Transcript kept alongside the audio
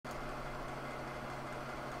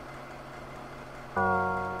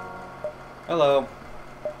Hello.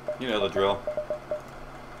 You know the drill.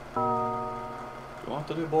 Do you want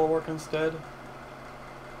to do bulwark instead?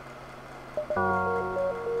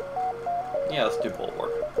 Yeah, let's do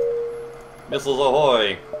bulwark. Missiles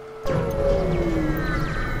ahoy!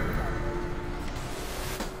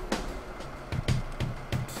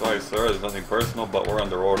 Sorry, sir, there's nothing personal, but we're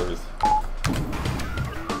under orders.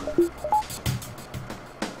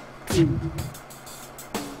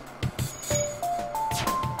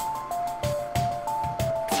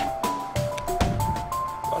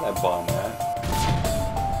 Why'd I bomb that?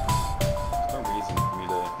 There's no reason for me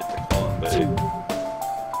to hit the column bay.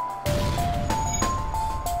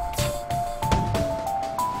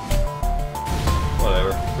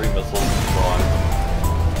 Whatever, 3 missiles, gone.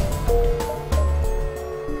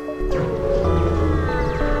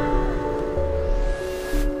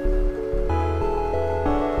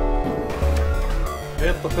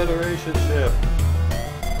 Hit the Federation ship!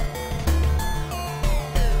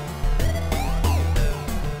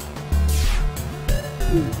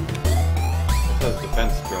 It says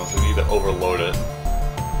defense drone, so we need to overload it.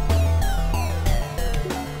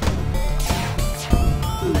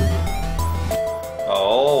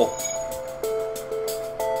 Oh!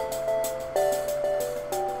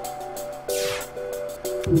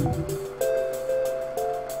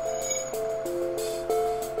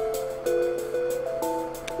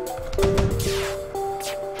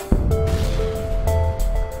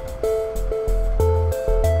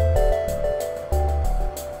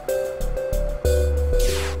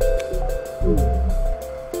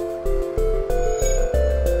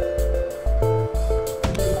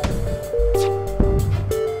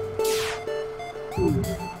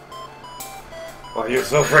 Oh, you're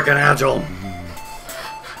so freaking agile!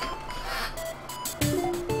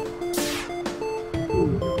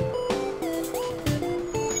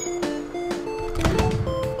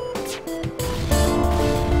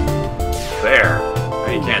 There!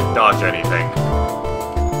 Now you can't dodge anything.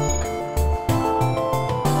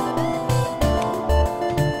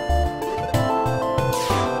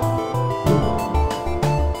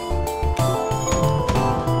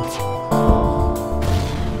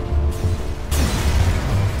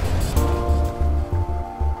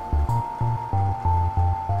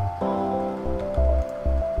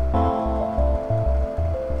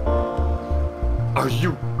 Are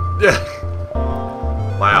you...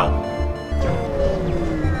 Wow.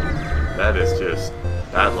 That is just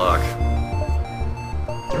bad luck.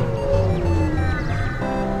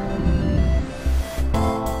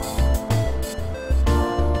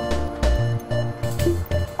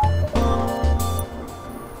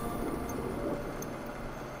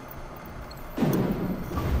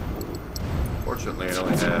 Fortunately, it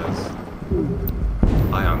only has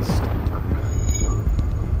ion storm.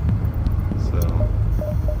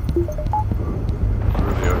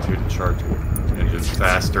 To charge engines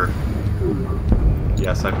faster.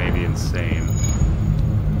 Yes, I may be insane.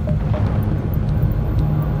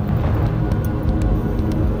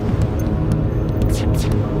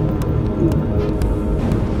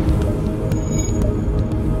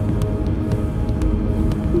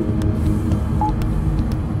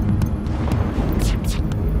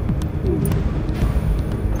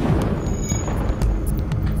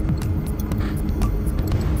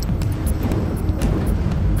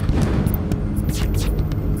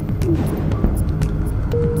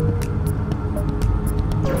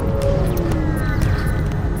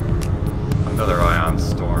 Another ion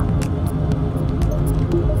storm.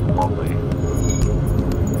 Lovely.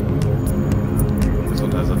 This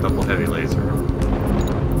one has a double heavy laser.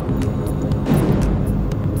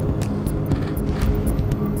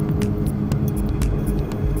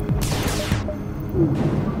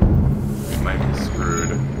 We might be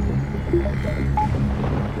screwed.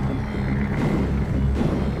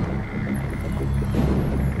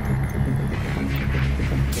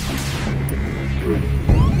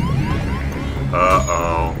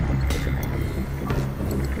 Uh-oh.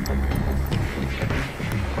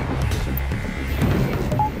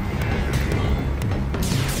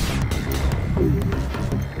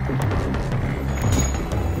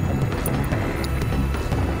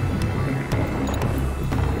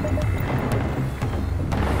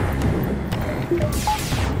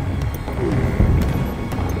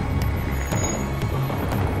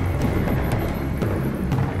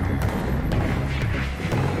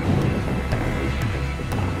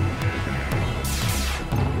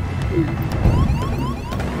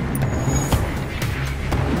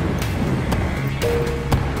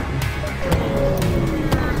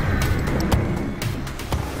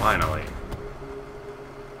 Finally.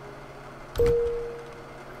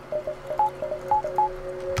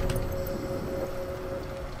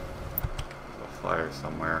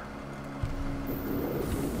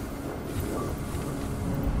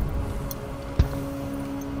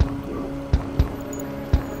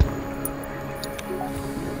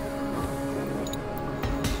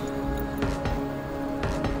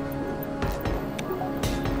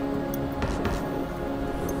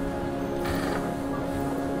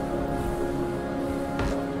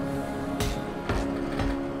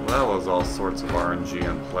 that was all sorts of RNG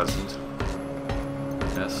unpleasant.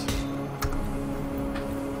 Yes.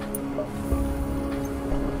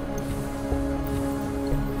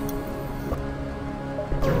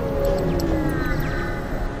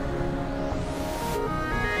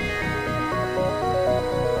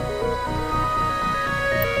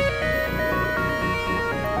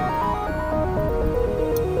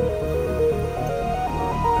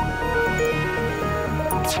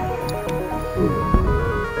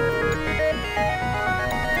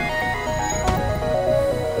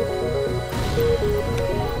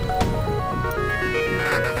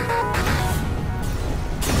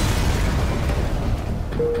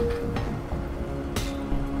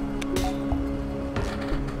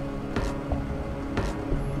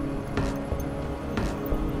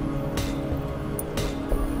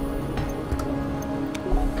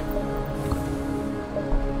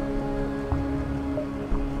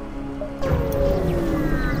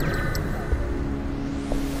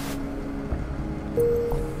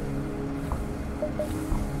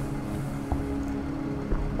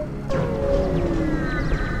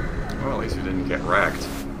 Well, at least we didn't get wrecked.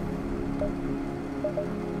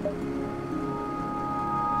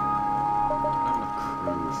 I'm a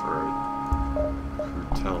crew for a crew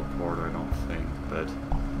teleporter, I don't think, but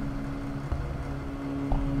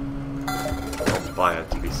I'll buy it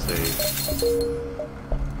to be safe.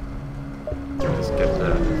 Just get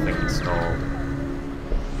the thing installed.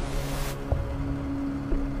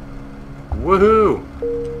 Woohoo!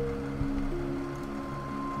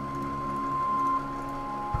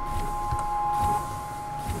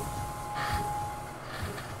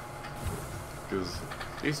 Because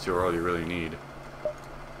these two are all you really need.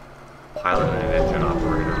 Pilot and an engine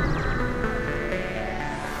operator.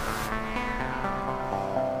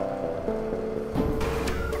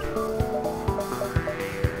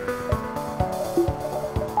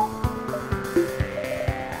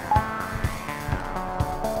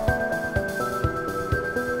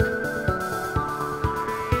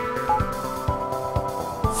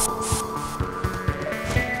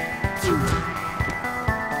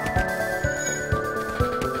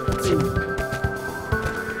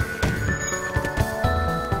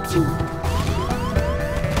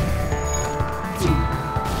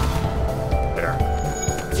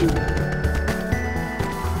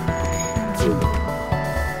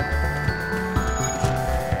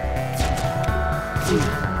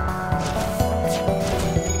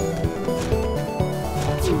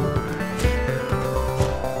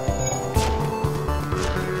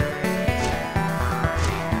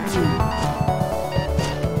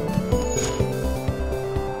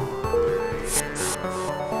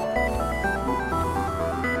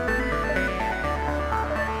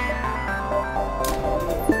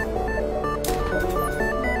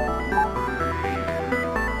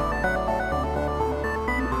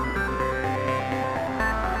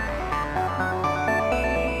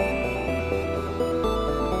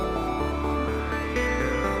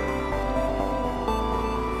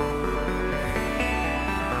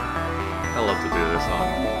 I love to do this on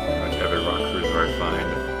pretty much every rock cruiser I find.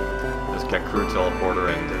 Just get crew teleporter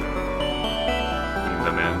and beam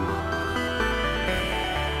them in.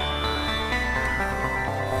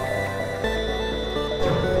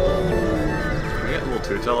 Can I get level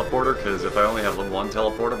 2 teleporter? Because if I only have level 1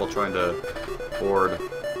 teleporter while trying to board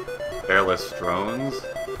airless drones,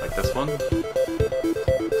 like this one, I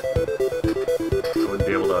wouldn't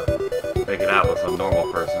be able to make it out with a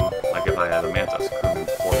normal person, like if I had a Mantis crew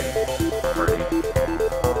boarding party.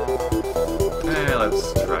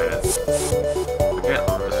 Let's try it. I can't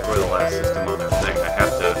destroy the last system on their thing. I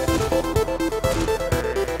have to...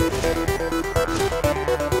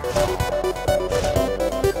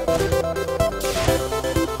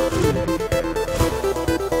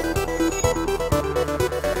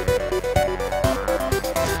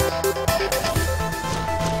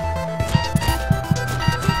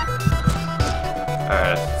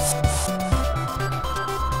 Alright.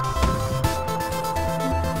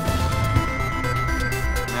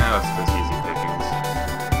 Now it's just easy pickings.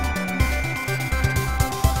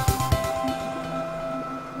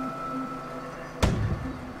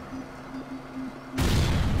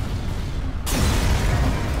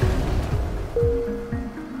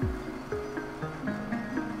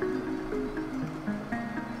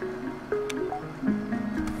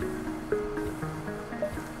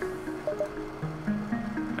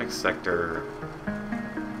 Next sector.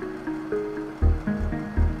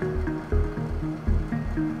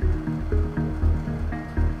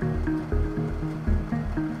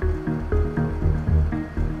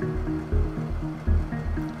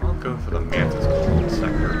 I'll go for the Mantis controlled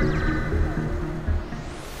sector.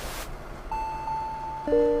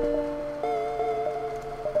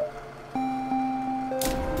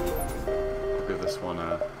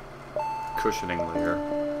 cushioning layer.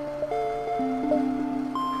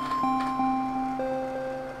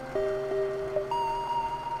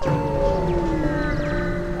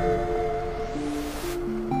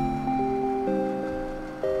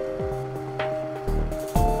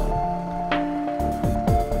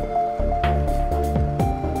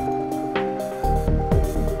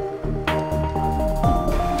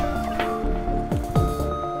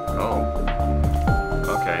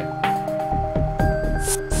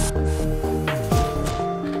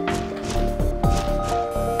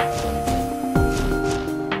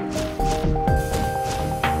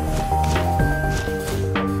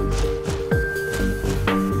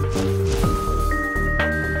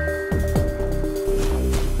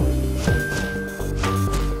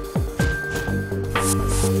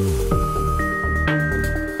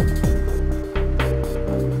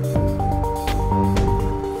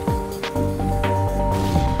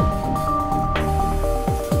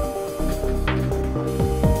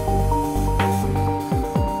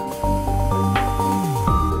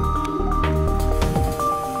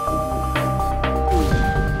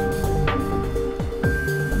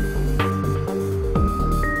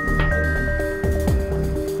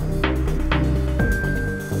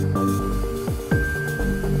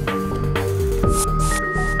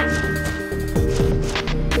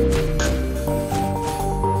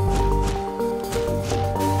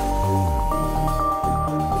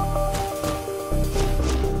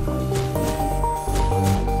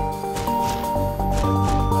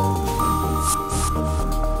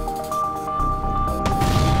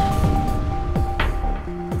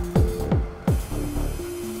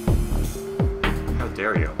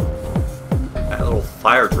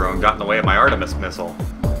 Fire drone got in the way of my Artemis missile.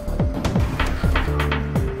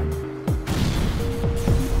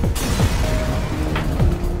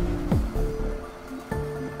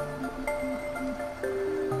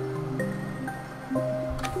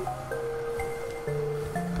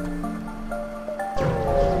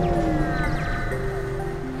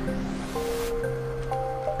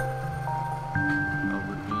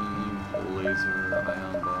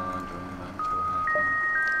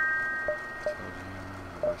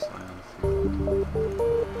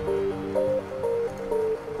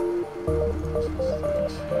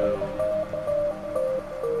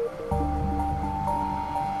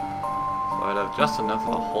 Just enough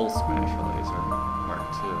of a hull smash laser, Mark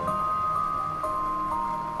II.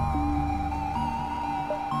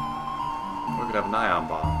 We could have an ion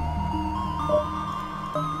bomb.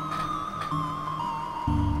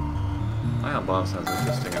 Ion bomb sounds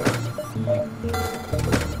interesting enough.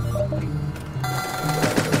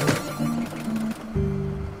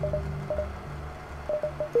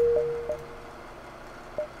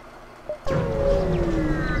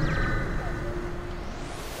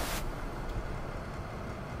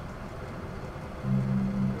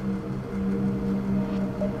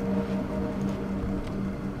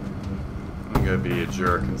 Be a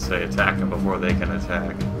jerk and say attack them before they can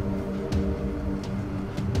attack.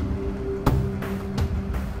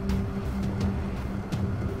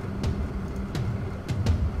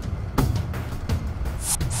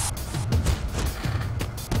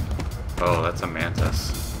 Oh, that's a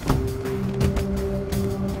mantis.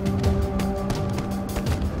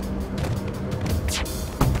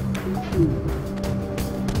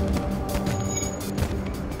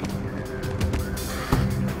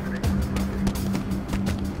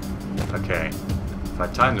 Okay, if I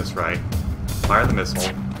time this right, fire the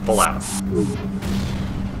missile, pull out. If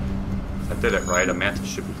I did it right, a mantis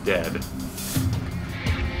should be dead.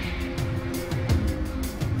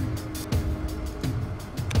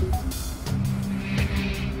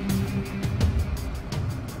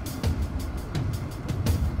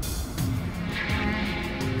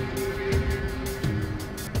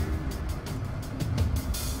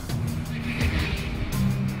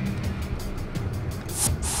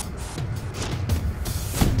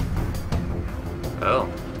 Oh,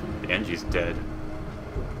 the Engi's dead.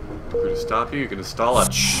 We're gonna stop you, you can install a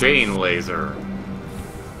chain laser.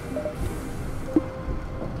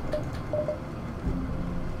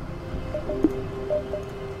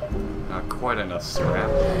 Not quite enough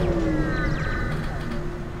scrap.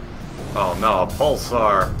 Oh no, a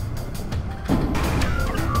pulsar.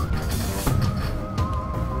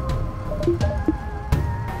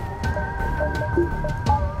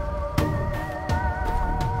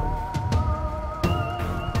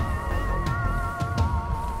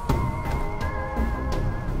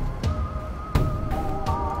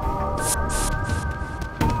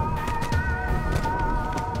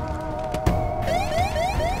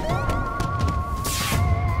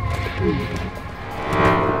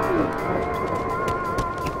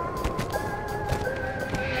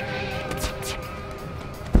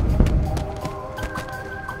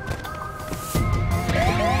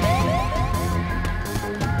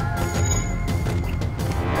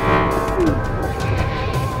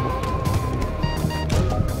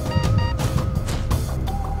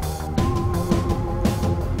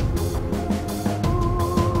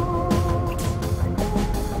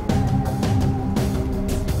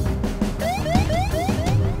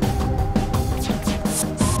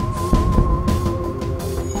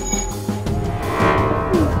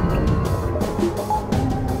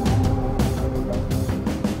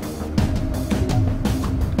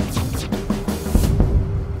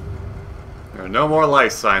 more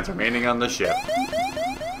life signs remaining on the ship.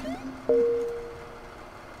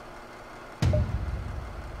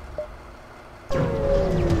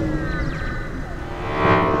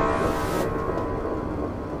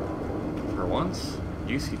 For once,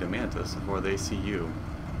 you see the mantis before they see you.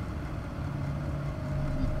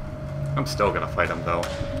 I'm still gonna fight him though.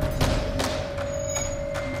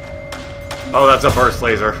 Oh, that's a burst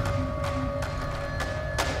laser.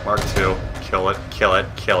 Mark II. Kill it, kill it,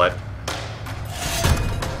 kill it.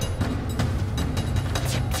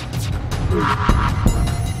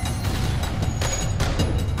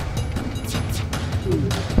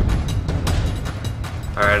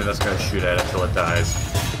 Alright, I'm just gonna shoot at it till it dies.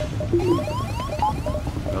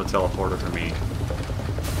 No teleporter for me.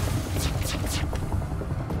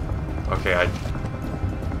 Okay,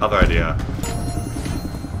 other idea.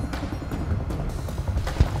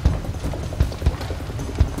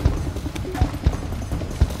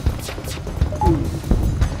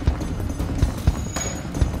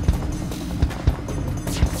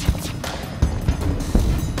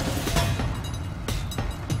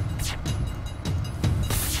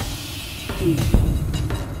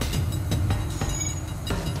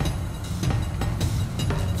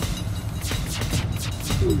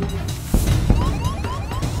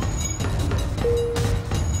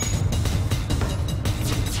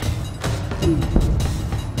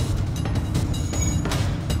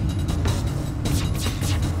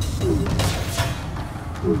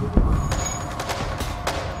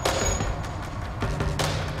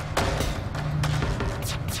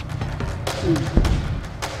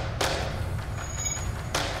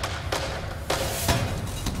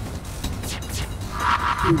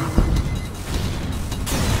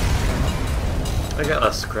 I got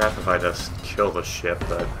less scrap if I just kill the ship,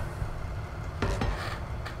 but...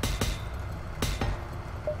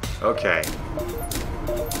 Okay.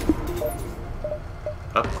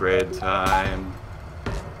 Upgrade time.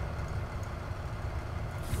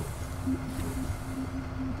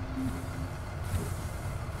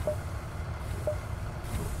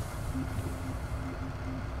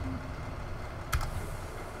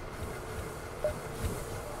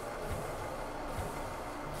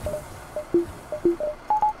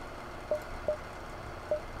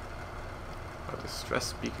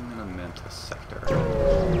 Distress beacon in a mantis sector. I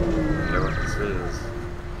wonder what this is.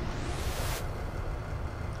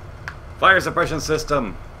 Fire suppression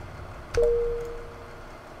system!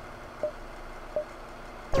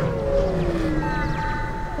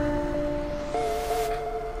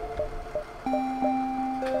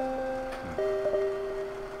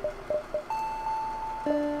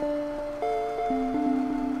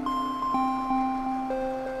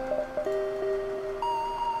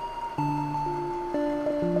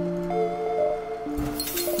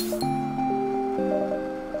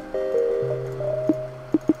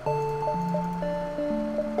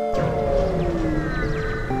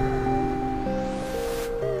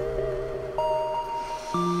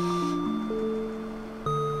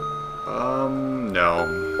 No.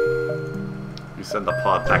 You send the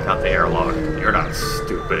pod back out the airlock. You're not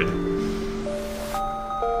stupid.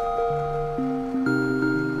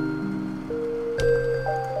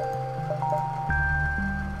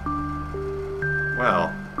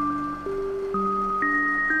 Well.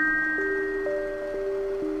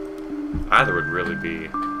 Either would really be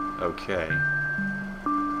okay.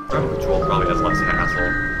 Ground control probably has less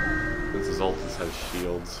hassle. This is Ultis has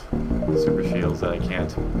shields. Super shields that I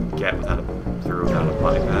can't get without a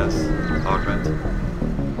bypass augment.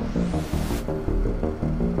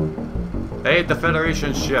 Hey, the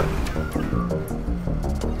Federation ship!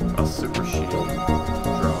 A super shield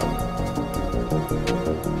drone.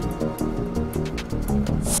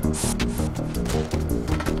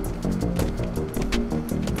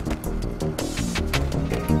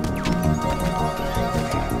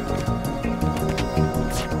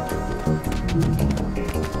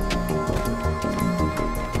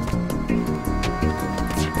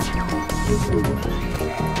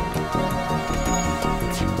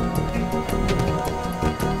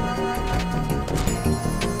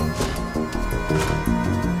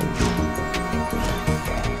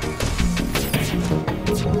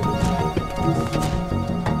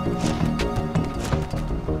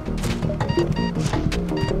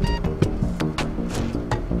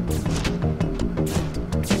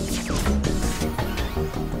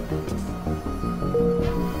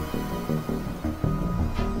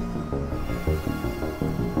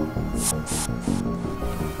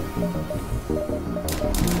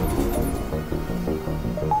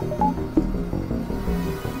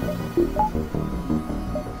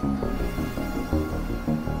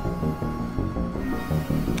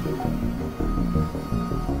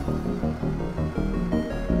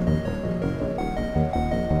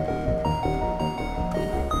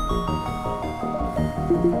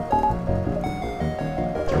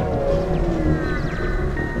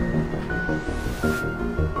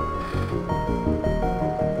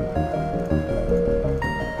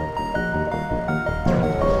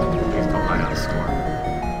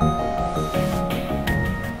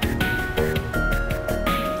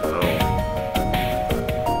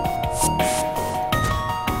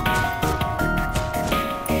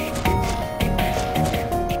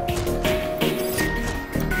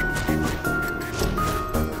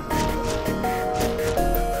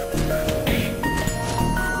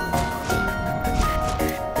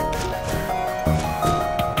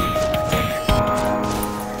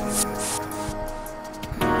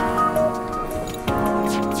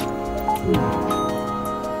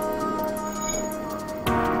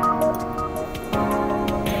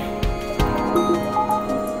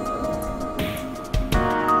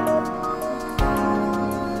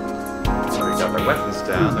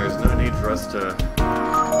 Down, there's no need for us to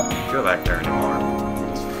go back there anymore.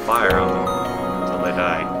 Just fire on them until they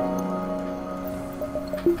die.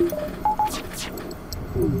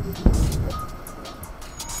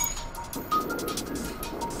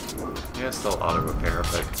 Yes, they'll auto repair,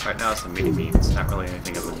 but right now it's a mini-me. It's not really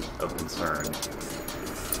anything of concern.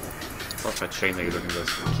 Plus, that chain leader can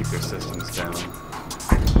just keep their systems down.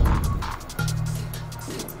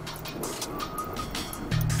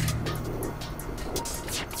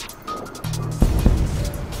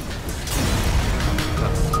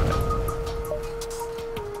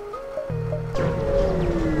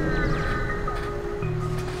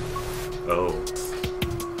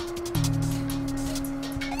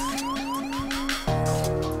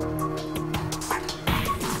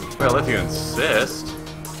 Well, if you insist.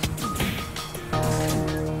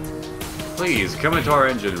 Please, come into our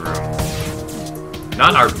engine room.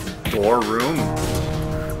 Not our door room.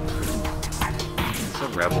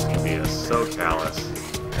 Some rebels can be so callous.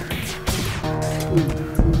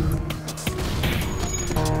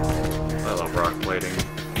 I love rock plating.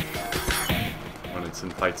 When it's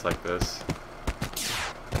in fights like this.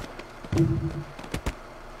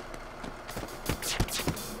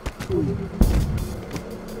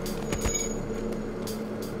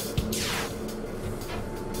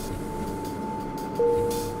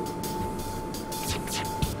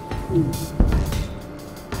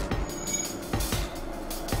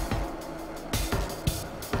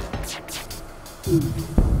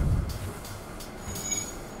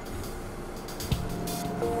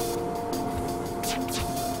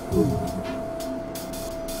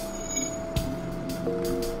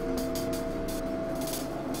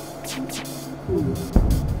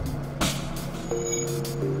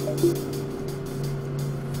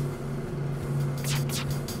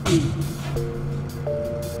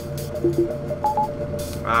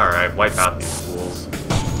 Alright, wipe out these fools.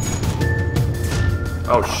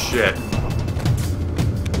 Oh shit.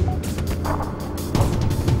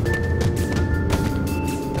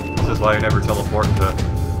 This is why you never teleport into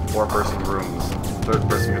four-person rooms. Third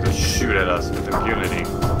person can just shoot at us with impunity.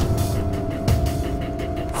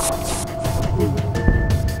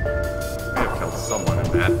 May have killed someone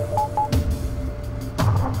in that.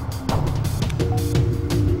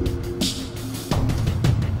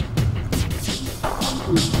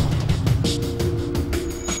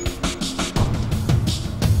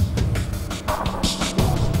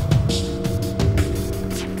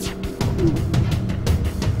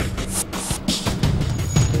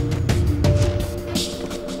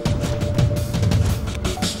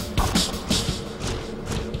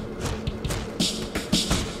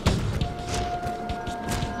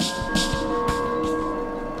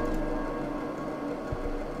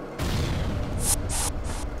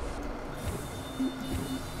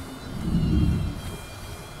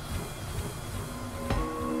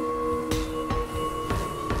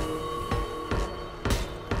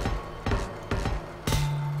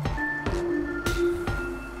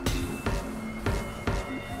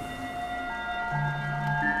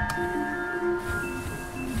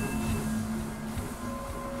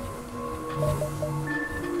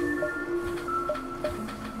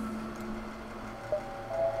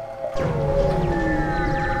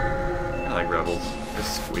 I like rebels. They're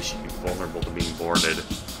squishy and vulnerable to being boarded.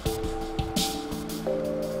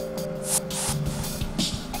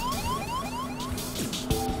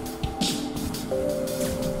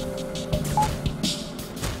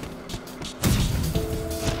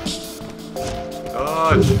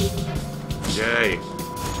 Dodge! Yay!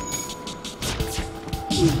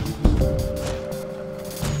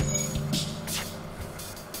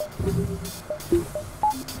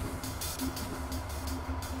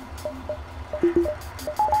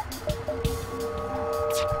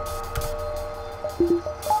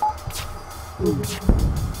 Oh,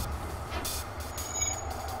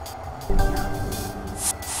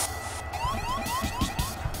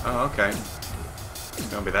 okay. It's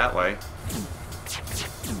gonna be that way.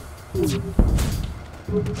 I'm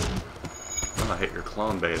gonna hit your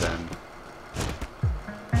clone bay then.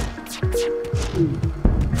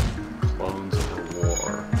 Clones for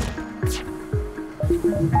war.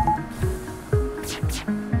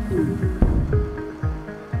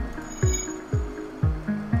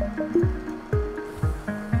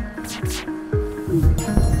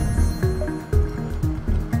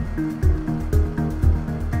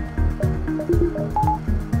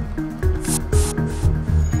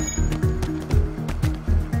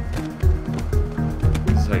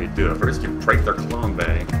 So you do it. First you break their clone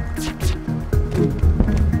bay.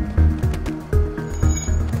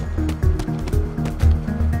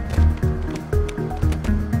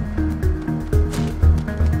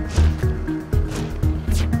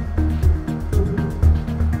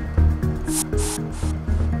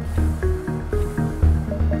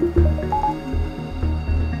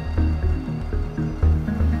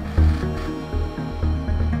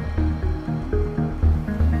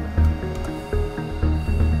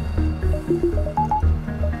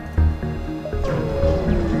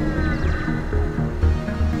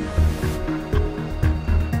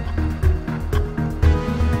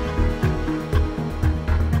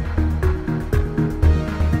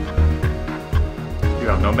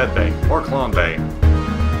 No med bay or clone bay.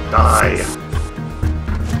 Die!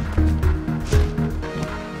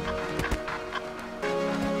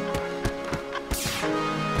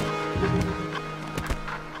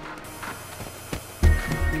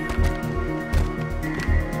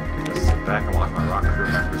 Just sit back and watch my rock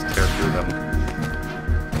crew members tear through them.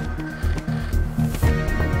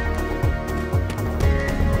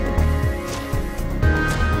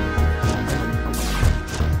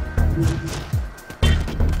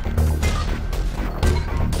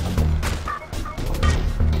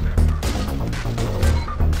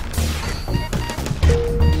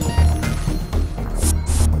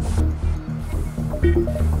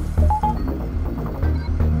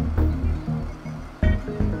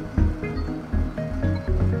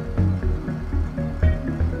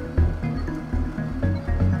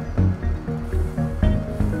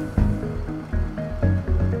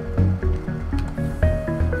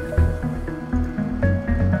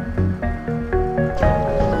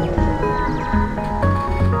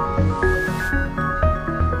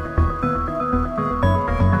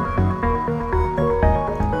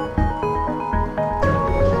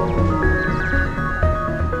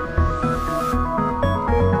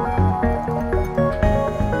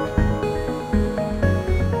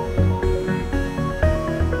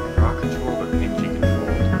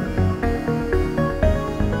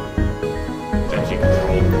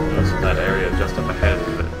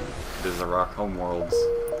 Homeworlds.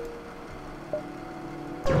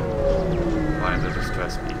 Find a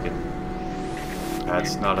distress beacon.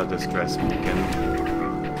 That's not a distress beacon.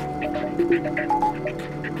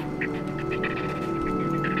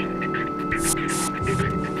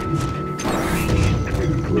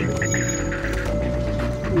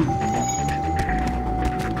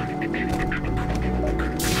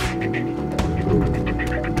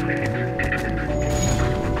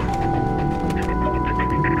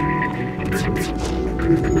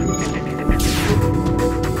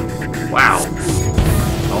 Wow.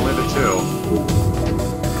 Only the two.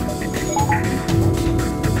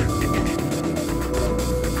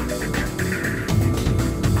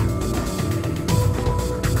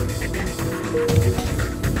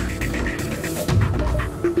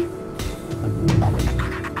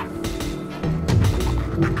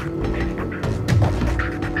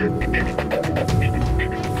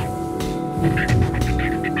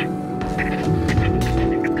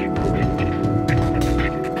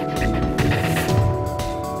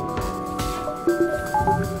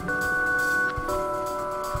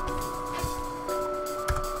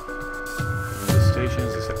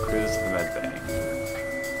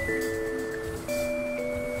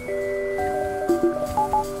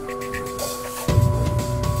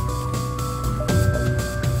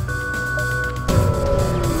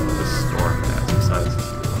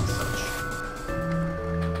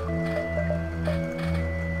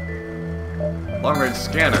 Long-range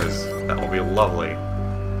scanners. That will be lovely.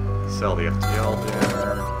 Sell the FTL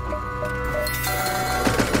there.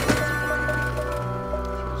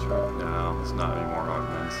 No, there's not any more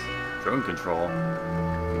augments. Drone control.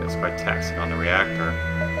 It's by taxing on the reactor.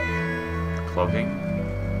 Cloaking?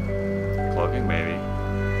 Cloaking, maybe.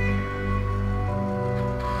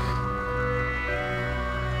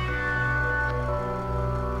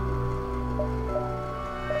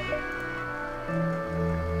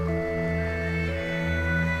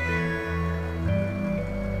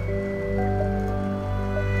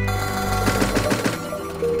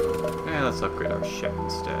 let's upgrade our ship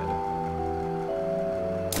instead.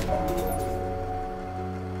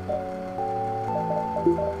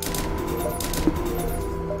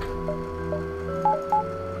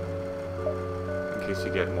 In case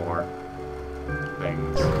you get more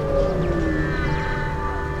things.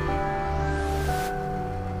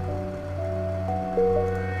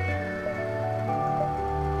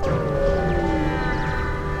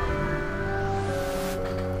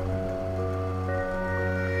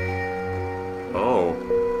 Oh,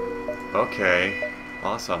 okay,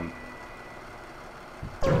 awesome.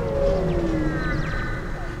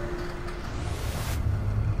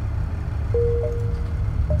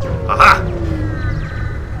 Aha!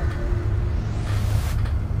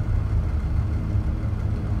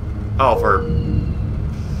 Oh,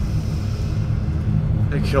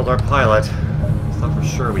 they killed our pilot. I thought for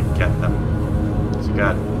sure we'd get them. So we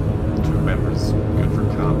got 2 members, good for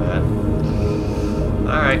combat.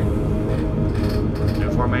 Alright.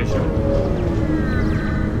 New formation.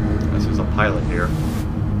 This is a pilot here.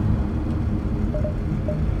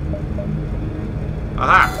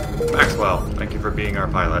 Aha! Maxwell, thank you for being our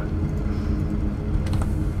pilot.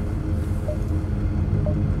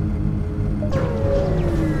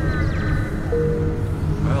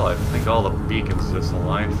 Well, I think all the beacons just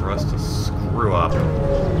aligned for us to screw up.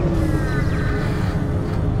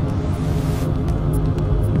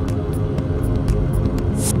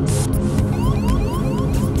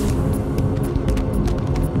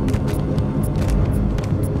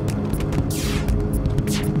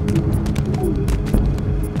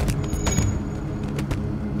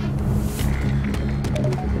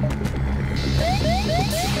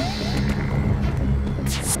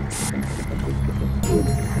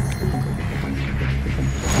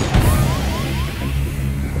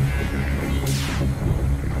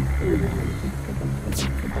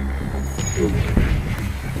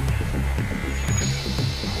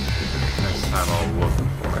 Next time I'll look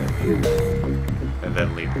for it and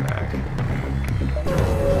then leave back.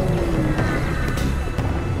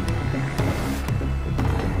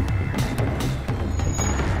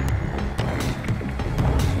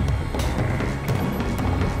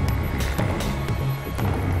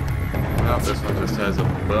 Well, this one just has a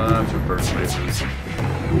bunch of birthplaces.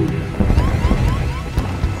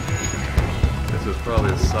 This is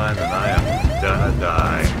probably a sign that I am gonna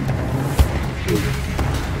die.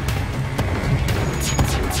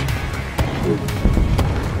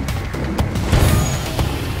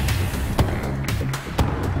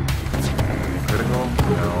 Critical?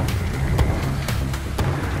 No.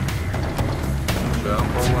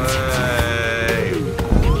 Jump away!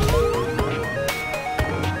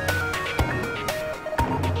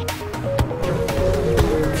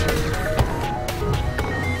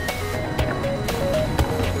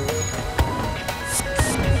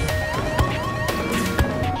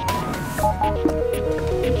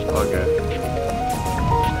 Okay.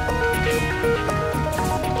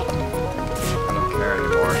 I don't care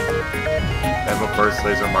anymore. I have a Burst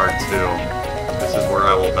Laser Mark II. This is where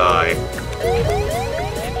I will die.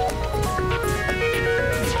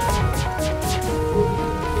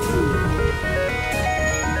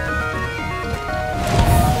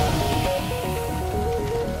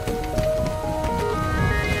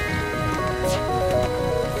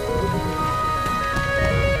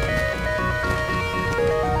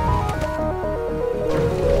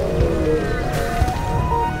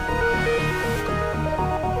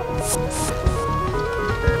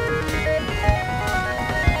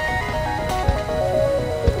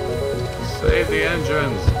 Save the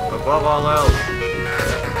engines, above all else.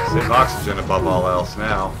 Save oxygen above all else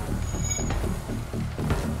now.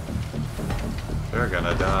 They're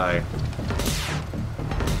gonna die.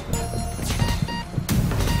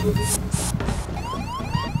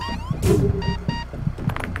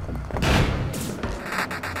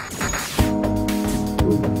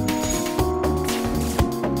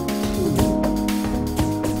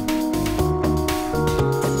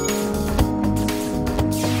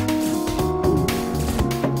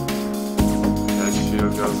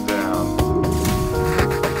 Goes down.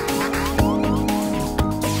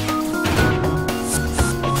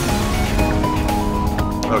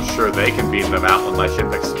 Oh, sure, they can beam them out when my ship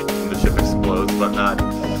when the ship explodes, but not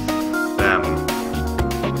them.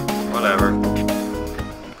 Whatever.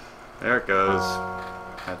 There it goes.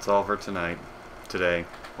 That's all for tonight. Today.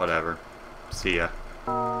 Whatever. See ya.